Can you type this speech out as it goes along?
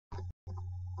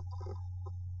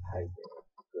Hi there,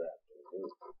 good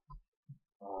afternoon.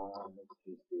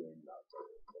 Just doing another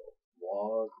little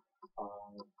vlog.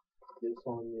 This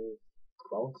one is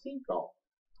about Seagull.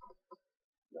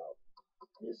 Now,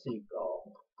 this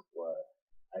Seagull, what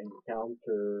I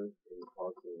encountered in the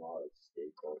parking lot of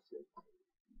Staples in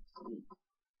BC.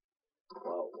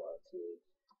 What was it?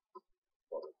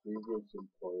 Well, the previous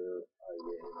employer, I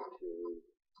ran into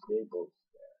Staples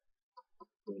there.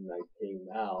 When I came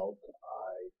out,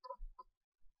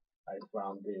 I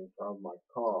found it in front of my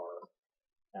car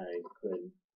and I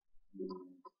couldn't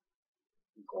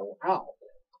go out.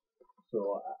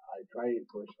 So I tried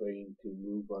persuading to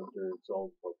move under its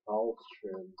own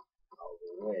propulsion out of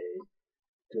the way,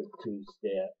 took two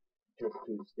steps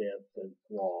and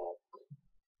flopped,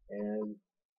 and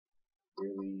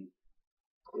really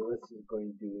it wasn't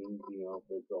going to do anything of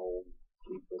its own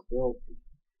capability.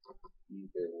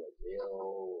 Either was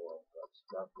ill or got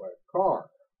struck by a car.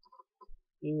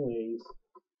 Anyways,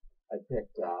 I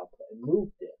picked up and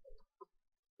moved it.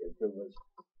 If it was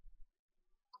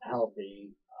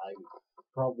healthy, I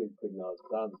probably could not have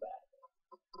done that.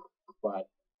 But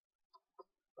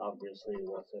obviously it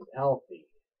wasn't healthy.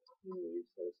 Anyways,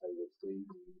 as I was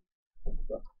leaving